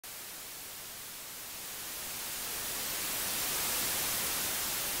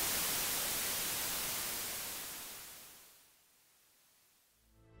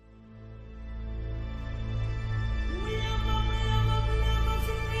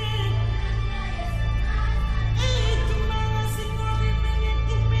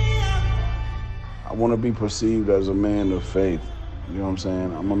want to be perceived as a man of faith. You know what I'm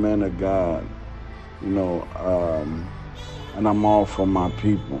saying? I'm a man of God, you know, and I'm all for my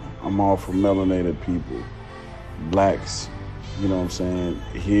people. I'm all for melanated people, blacks, you know what I'm saying,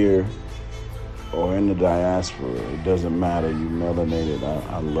 here or in the diaspora. It doesn't matter. You melanated.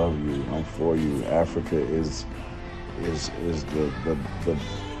 I love you. I'm for you. Africa is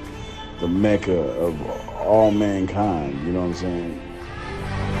the mecca of all mankind. You know what I'm saying?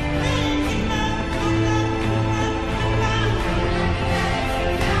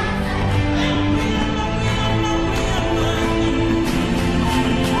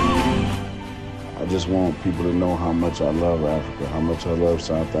 I just want people to know how much I love Africa, how much I love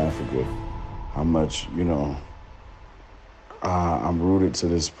South Africa, how much, you know, I'm rooted to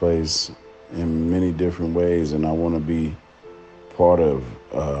this place in many different ways, and I want to be part of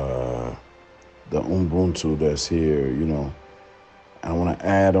the Ubuntu that's here, you know. I want to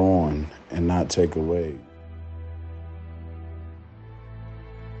add on and not take away.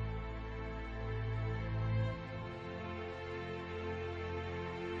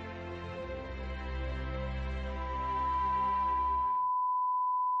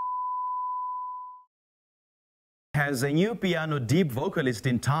 Has a new piano deep vocalist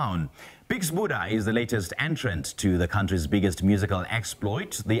in town. Big Sbuda is the latest entrant to the country's biggest musical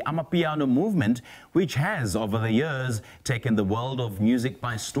exploit, the Amapiano movement, which has, over the years, taken the world of music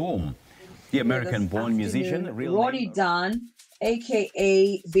by storm. The American-born musician, Ronnie Dunn,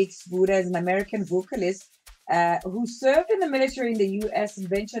 a.k.a. Big Sbuda, is an American vocalist who served in the military in the U.S. and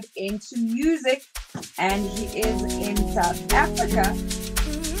ventured into music, and he is in South Africa.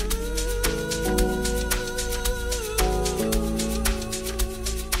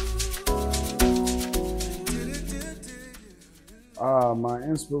 My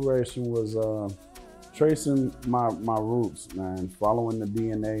inspiration was tracing my roots, man, following the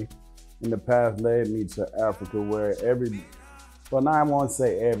DNA, and the path led me to Africa, where well, now I won't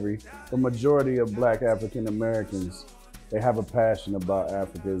say the majority of Black African Americans, they have a passion about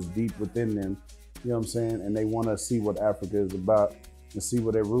Africa. It's deep within them, you know what I'm saying? And they want to see what Africa is about and see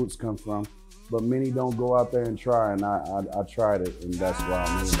where their roots come from. But many don't go out there and try, and I tried it, and that's why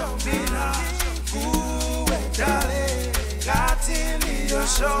I'm here.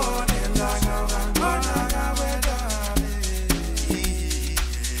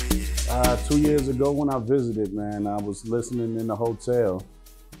 2 years ago when I visited, man, I was listening in the hotel,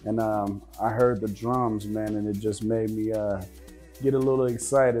 and I heard the drums, man, and it just made me get a little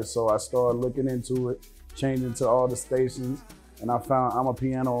excited. So I started looking into it, changing to all the stations, and I found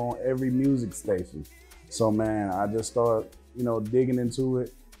Amapiano on every music station. So, man, I just started, you know, digging into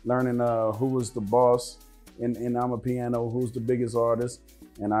it, learning who was the boss in Amapiano, who's the biggest artist,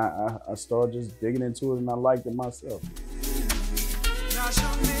 and I started just digging into it, and I liked it myself.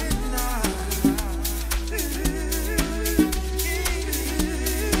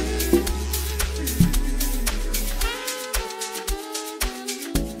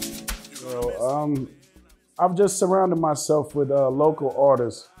 So, I've just surrounded myself with local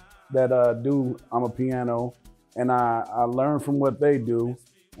artists that do Amapiano, and I learn from what they do.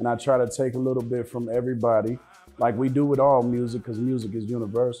 And I try to take a little bit from everybody, like we do with all music, because music is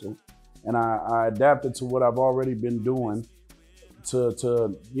universal. And I adapted to what I've already been doing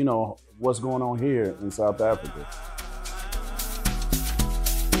to you know, what's going on here in South Africa.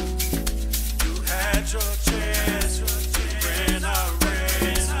 You had your chance,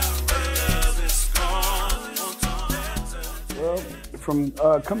 well, from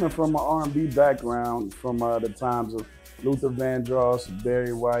coming from an R&B background, from the times of Luther Vandross,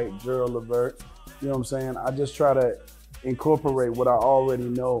 Barry White, Gerald Levert, you know what I'm saying? I just try to incorporate what I already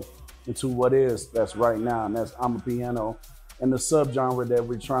know into what that's right now, and that's Amapiano, and the subgenre that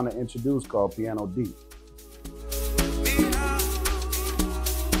we're trying to introduce called Piano Deep.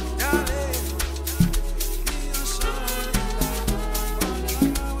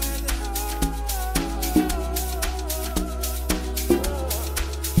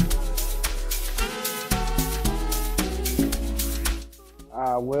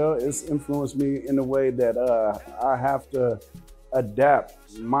 Well, it's influenced me in a way that I have to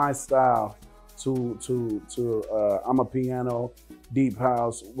adapt my style to Amapiano, deep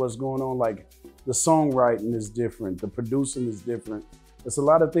house, what's going on. Like, the songwriting is different, the producing is different. It's a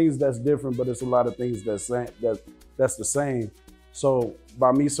lot of things that's different, but it's a lot of things that's the same. So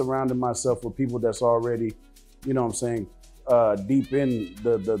by me surrounding myself with people that's already, you know what I'm saying, deep in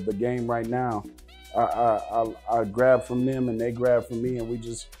the game right now, I grab from them and they grab from me, and we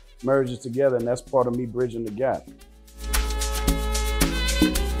just merge it together, and that's part of me bridging the gap.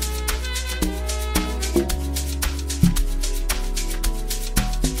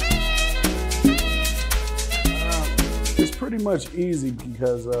 pretty much easy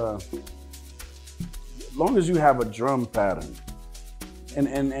because as long as you have a drum pattern,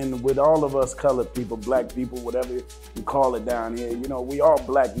 and with all of us colored people, black people, whatever you call it down here, you know, we all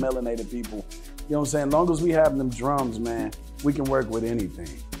black melanated people. You know what I'm saying? As long as we have them drums, man, we can work with anything.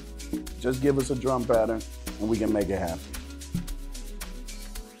 Just give us a drum pattern and we can make it happen.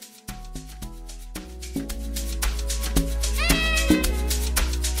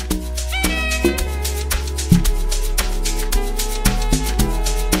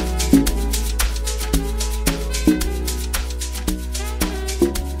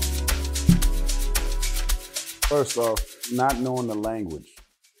 First off, not knowing the language.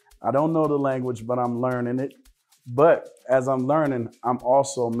 I don't know the language, but I'm learning it. But as I'm learning, I'm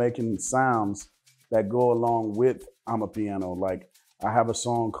also making sounds that go along with Amapiano. Like I have a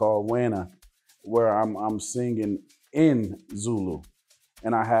song called Wena where I'm singing in Zulu.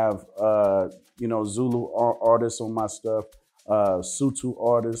 And I have, you know, Zulu artists on my stuff, Sutu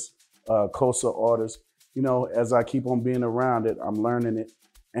artists, Kosa artists. You know, as I keep on being around it, I'm learning it.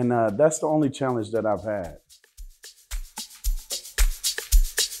 And that's the only challenge that I've had.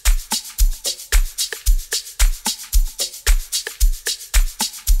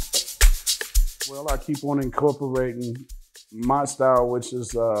 Well, I keep on incorporating my style, which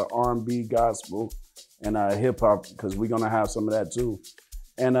is R&B, gospel, and hip hop, because we're gonna have some of that too.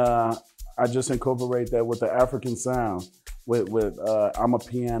 And I just incorporate that with the African sound, with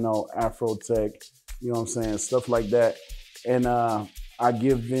Amapiano, Afro tech, you know what I'm saying, stuff like that. And I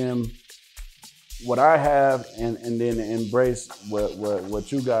give them what I have, and then embrace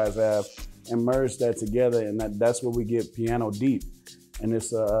what you guys have, and merge that together, and that's where we get Piano Deep. And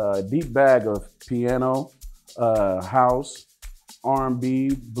it's a deep bag of piano, house,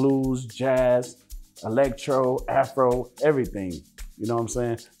 R&B, blues, jazz, electro, Afro, everything. You know what I'm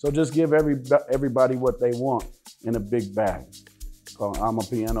saying? So just give everybody what they want in a big bag called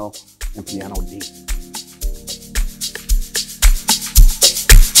Amapiano and Piano Deep.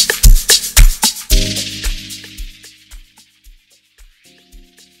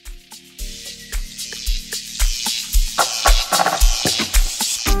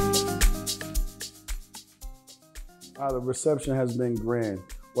 The reception has been grand.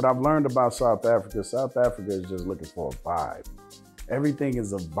 What I've learned about South Africa is just looking for a vibe. Everything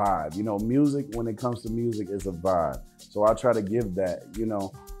is a vibe. You know, music, when it comes to music, is a vibe. So I try to give that, you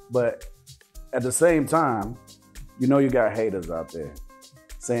know. But at the same time, you know, you got haters out there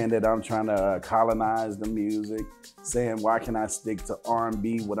saying that I'm trying to colonize the music, saying why can I stick to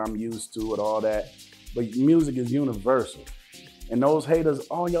R&B, what I'm used to and all that. But music is universal. And those haters,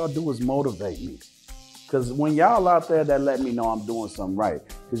 all y'all do is motivate me. Because when y'all out there, that let me know I'm doing something right.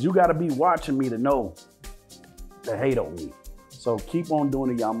 Because you got to be watching me to know to hate on me. So keep on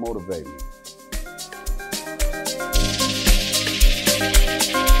doing it, y'all motivate me.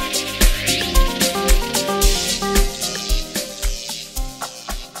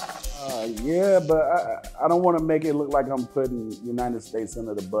 Yeah, but I don't want to make it look like I'm putting United States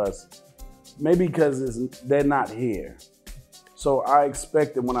under the bus. Maybe because they're not here. So I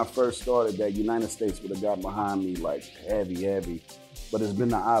expected when I first started that United States would have got behind me like heavy, but it's been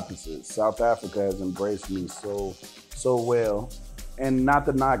the opposite. South Africa has embraced me so well. And not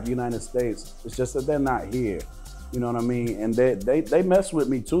to knock United States, it's just that they're not here. You know what I mean? And they mess with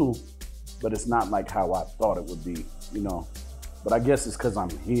me too, but it's not like how I thought it would be, you know. But I guess it's because I'm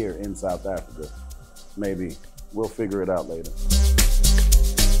here in South Africa. Maybe. We'll figure it out later.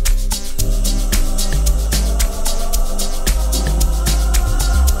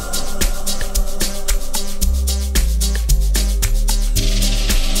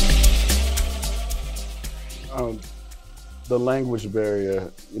 The language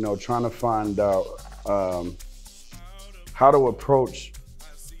barrier, you know, trying to find out how to approach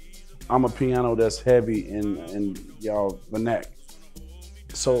Amapiano that's heavy in y'all vernac.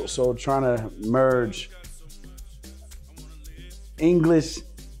 So trying to merge English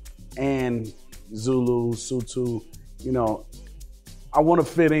and Zulu, Sutu, you know, I want to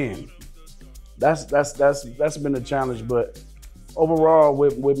fit in. That's been a challenge, but overall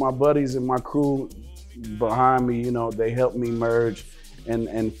with my buddies and my crew behind me, you know, they help me merge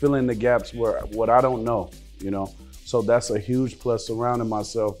and fill in the gaps where what I don't know, you know. So that's a huge plus, surrounding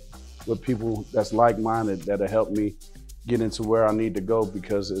myself with people that's like-minded that'll help me get into where I need to go,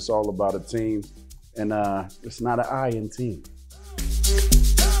 because it's all about a team, and it's not an I in team.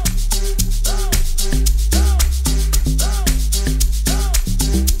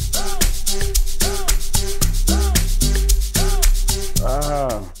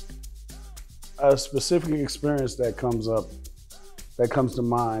 A specific experience that comes to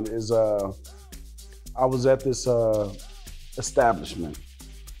mind is I was at this establishment.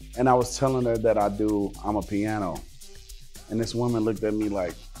 And I was telling her that I'm a piano. And this woman looked at me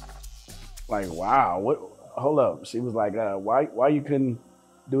like, wow, what, hold up. She was like, why you couldn't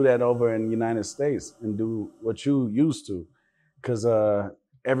do that over in the United States and do what you used to? Because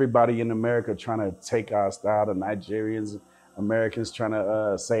everybody in America trying to take our style, the Nigerians, Americans trying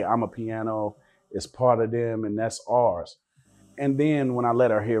to say I'm a piano, it's part of them and that's ours. And then when I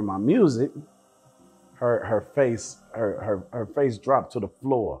let her hear my music, her face dropped to the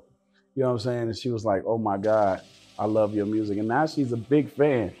floor. You know what I'm saying? And she was like, oh my God, I love your music. And now she's a big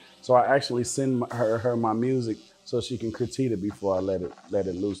fan. So I actually send her my music so she can critique it before I let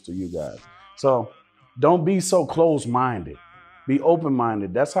it loose to you guys. So don't be so closed-minded. Be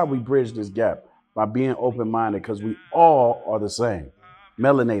open-minded. That's how we bridge this gap, by being open-minded, because we all are the same,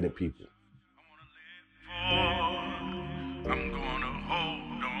 melanated people.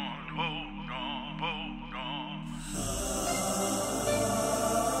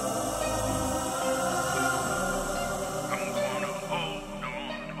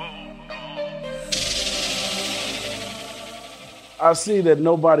 I see that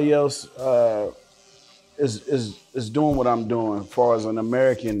nobody else is doing what I'm doing as far as an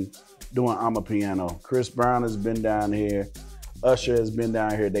American doing I'm a piano. Chris Brown has been down here. Usher has been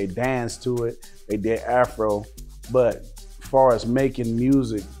down here. They danced to it. They did Afro. But as far as making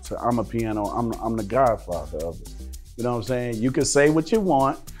music to I'm a piano, I'm the godfather of it. You know what I'm saying? You can say what you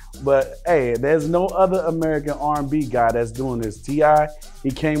want, but hey, there's no other American R&B guy that's doing this. T.I., he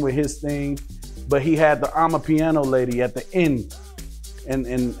came with his thing, but he had the I'm a piano lady at the end. And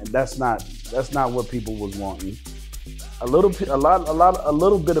that's not what people was wanting. A little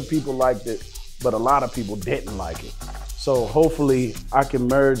bit of people liked it, but a lot of people didn't like it. So hopefully I can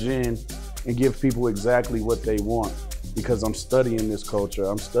merge in and give people exactly what they want, because I'm studying this culture.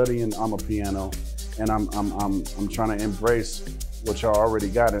 I'm studying I'm a piano, and I'm trying to embrace what y'all already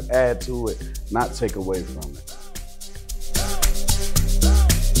got and add to it, not take away from it.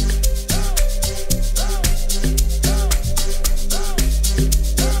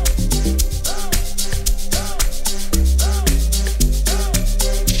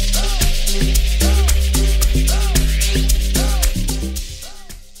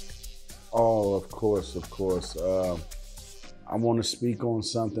 Of course. I want to speak on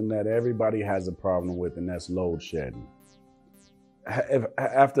something that everybody has a problem with, and that's load shedding.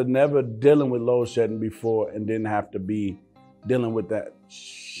 After never dealing with load shedding before and didn't have to be dealing with that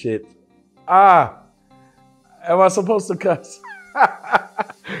shit. Am I supposed to cuss?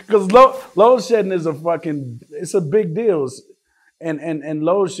 Because load shedding is it's a big deal. And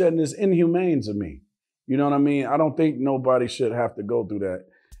load shedding is inhumane to me. You know what I mean? I don't think nobody should have to go through that.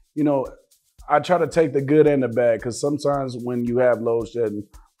 You know, I try to take the good and the bad, because sometimes when you have load shedding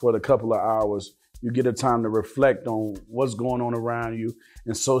for a couple of hours, you get a time to reflect on what's going on around you,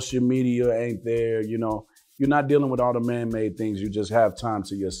 and social media ain't there. You know, you're not dealing with all the man-made things. You just have time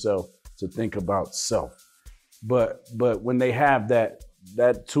to yourself to think about self. But when they have that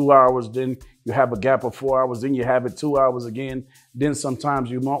 2 hours, then you have a gap of 4 hours, then you have it 2 hours again. Then sometimes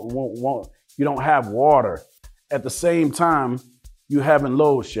you you don't have water. At the same time, you having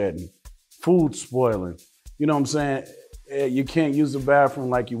load shedding. Food spoiling, you know what I'm saying? You can't use the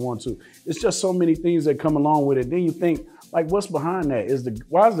bathroom like you want to. It's just so many things that come along with it. Then you think, like, what's behind that?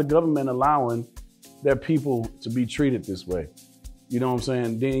 Why is the government allowing their people to be treated this way? You know what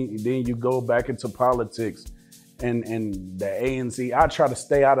I'm saying? Then you go back into politics and the ANC. I try to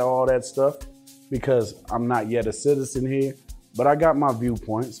stay out of all that stuff because I'm not yet a citizen here, but I got my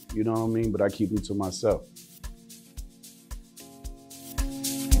viewpoints, you know what I mean? But I keep them to myself.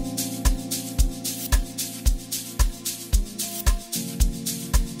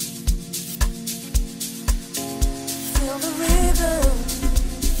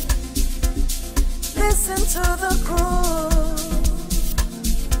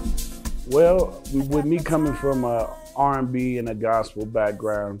 Well, with me coming from a R&B and a gospel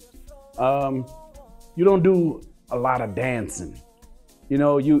background, you don't do a lot of dancing. You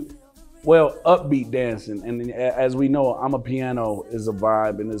know, upbeat dancing. And as we know, I'm a piano is a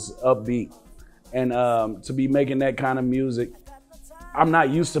vibe and it's upbeat. And to be making that kind of music, I'm not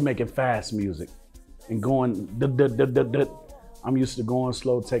used to making fast music and going I'm used to going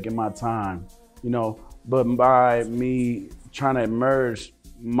slow, taking my time, you know. But by me trying to merge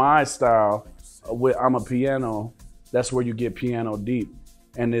my style with I'm a piano, that's where you get piano deep.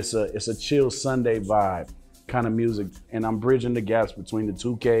 And it's a chill Sunday vibe kind of music. And I'm bridging the gaps between the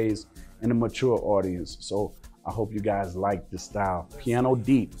 2Ks and the mature audience. So I hope you guys like the style. Piano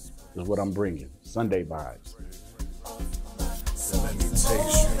deep is what I'm bringing. Sunday vibes. Let me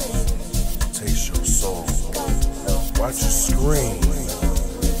taste your soul. Watch you scream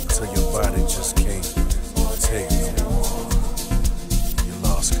till your body just can't take no more. You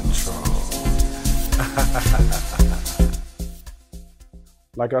lost control.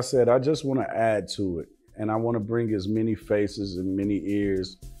 Like I said, I just want to add to it, and I want to bring as many faces and many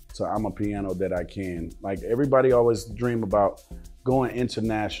ears to I'm a Piano that I can. Like everybody always dream about going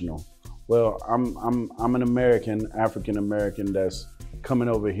international. Well, I'm an American, African American that's coming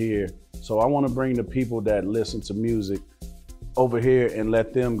over here. So I want to bring the people that listen to music over here and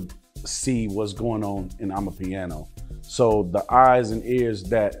let them see what's going on in I'm a Piano. So the eyes and ears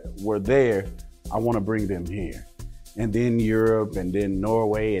that were there, I want to bring them here. And then Europe, and then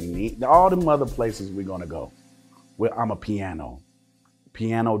Norway, and all them other places we're gonna go where I'm a Piano.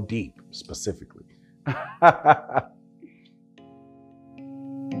 Piano deep, specifically.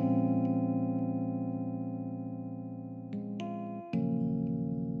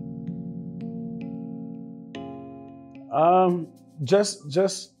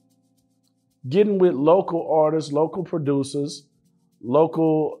 Just getting with local artists, local producers,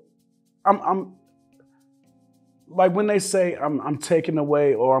 local. I'm like when they say I'm taking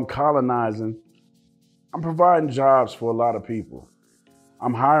away or I'm colonizing, I'm providing jobs for a lot of people.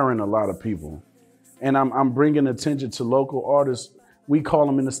 I'm hiring a lot of people, and I'm bringing attention to local artists. We call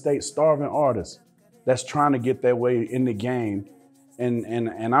them in the States starving artists that's trying to get their way in the game,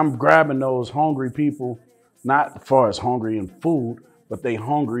 and I'm grabbing those hungry people, not as far as hungry in food, but they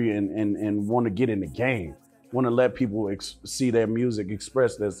hungry and want to get in the game, want to let people see their music,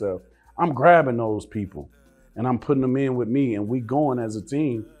 express themselves. I'm grabbing those people, and I'm putting them in with me, and we going as a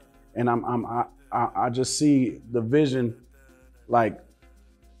team. And I just see the vision, like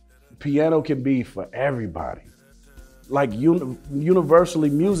piano can be for everybody. Like universally,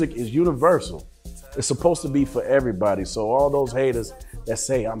 music is universal. It's supposed to be for everybody. So all those haters that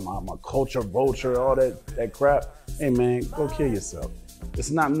say I'm a culture vulture, all that crap, hey man, go kill yourself.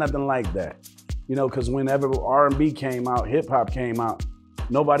 It's not nothing like that. You know, because whenever R&B came out, hip hop came out,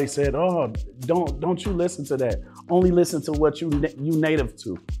 nobody said, oh, don't you listen to that. Only listen to what you native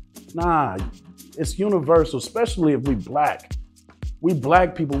to. Nah, it's universal, especially if we black. We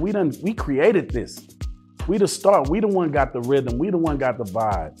black people, we created this. We the start, we the one got the rhythm, we the one got the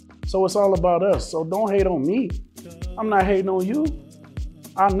vibe. So it's all about us. So don't hate on me. I'm not hating on you.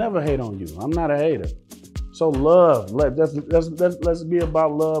 I'll never hate on you. I'm not a hater. So love, let's be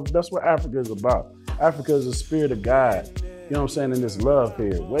about love. That's what Africa is about. Africa is the spirit of God. You know what I'm saying? And this love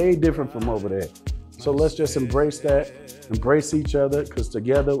here, way different from over there. So let's just embrace that, embrace each other, because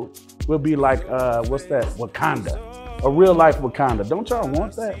together we'll be like, what's that? Wakanda. A real life Wakanda. Don't y'all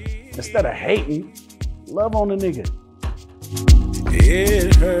want that? Instead of hating, love on the nigga.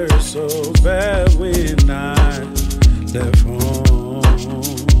 It hurts so bad when I left home.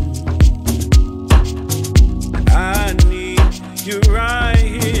 I need you right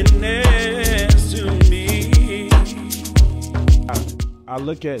here next to me. I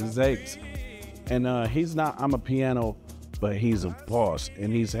look at Zakes, and he's not I'm a Piano, but he's a boss,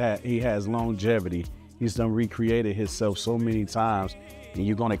 and he has longevity. He's done recreated himself so many times, and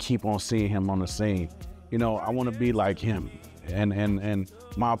you're gonna keep on seeing him on the scene. You know, I want to be like him, and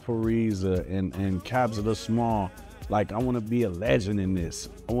Ma Parisa and Cabs of the Small. Like, I want to be a legend in this.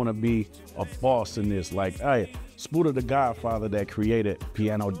 I want to be a boss in this. Like, hey, Sbuda the Godfather that created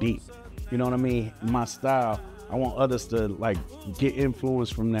Piano Deep. You know what I mean? My style. I want others to like get influence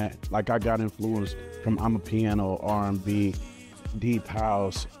from that. Like I got influence from I'm a Piano, R&B, Deep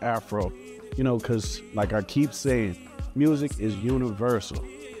House, Afro. You know, because like I keep saying, music is universal.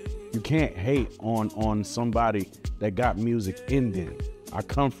 You can't hate on somebody that got music in them. I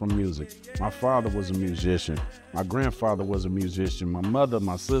come from music. My father was a musician. My grandfather was a musician. My mother,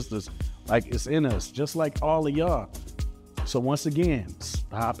 my sisters, like it's in us, just like all of y'all. So once again,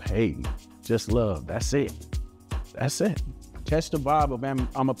 stop hating. Just love. That's it. That's it. Catch the vibe of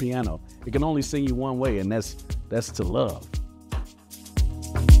I'm a Piano. It can only sing you one way, and that's to love.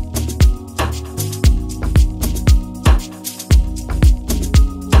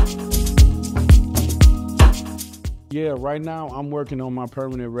 Yeah, right now I'm working on my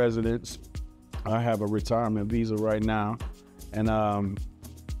permanent residence. I have a retirement visa right now, and I'm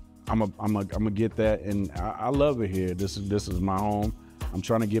gonna get that. And I love it here. This is my home. I'm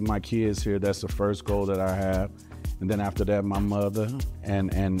trying to get my kids here. That's the first goal that I have, and then after that, my mother,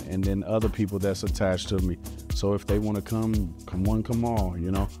 and then other people that's attached to me. So if they want to come one, come all, you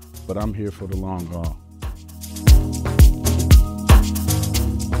know. But I'm here for the long haul.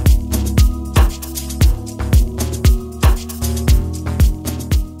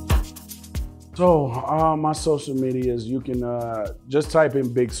 So my social medias, you can just type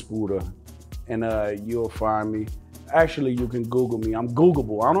in Big Sbuda, and you'll find me. Actually, you can Google me. I'm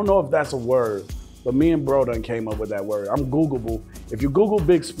Googleable. I don't know if that's a word, but me and bro done came up with that word. I'm Googleable. If you Google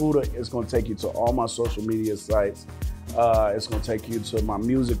Big Sbuda, it's gonna take you to all my social media sites. It's gonna take you to my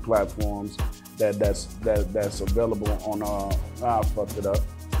music platforms that's available on. I fucked it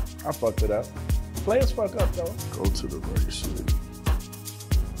up. Players fuck up though. Go to the right shit.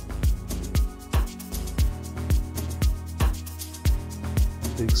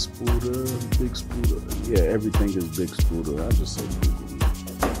 Big Sbuda. Yeah, everything is Big Sbuda. I just say Google me.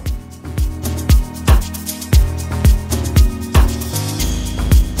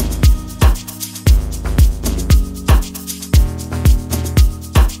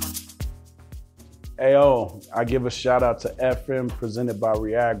 Ayo, I give a shout out to FM presented by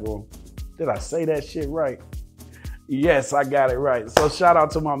Reagro. Did I say that shit right? Yes, I got it right. So shout out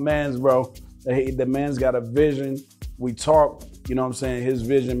to my mans, bro. The man's got a vision. We talk, you know what I'm saying? His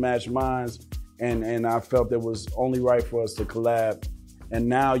vision matched mine. And I felt it was only right for us to collab. And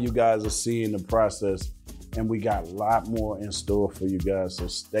now you guys are seeing the process. And we got a lot more in store for you guys. So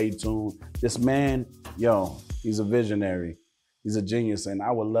stay tuned. This man, yo, he's a visionary. He's a genius. And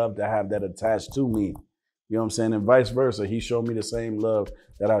I would love to have that attached to me. You know what I'm saying? And vice versa. He showed me the same love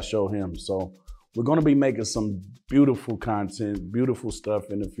that I show him. So we're going to be making some beautiful content, beautiful stuff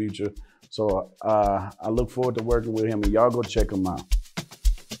in the future. So I look forward to working with him, and y'all go check him out.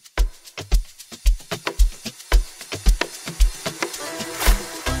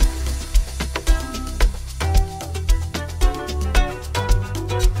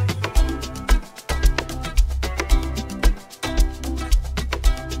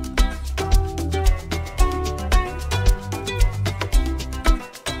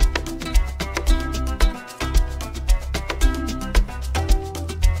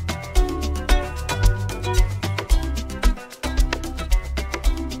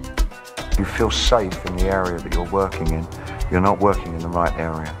 You feel safe in the area that you're working in. You're not working in the right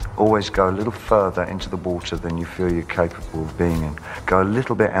area. Always go a little further into the water than you feel you're capable of being in. Go a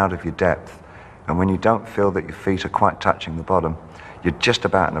little bit out of your depth, and when you don't feel that your feet are quite touching the bottom, you're just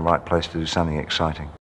about in the right place to do something exciting.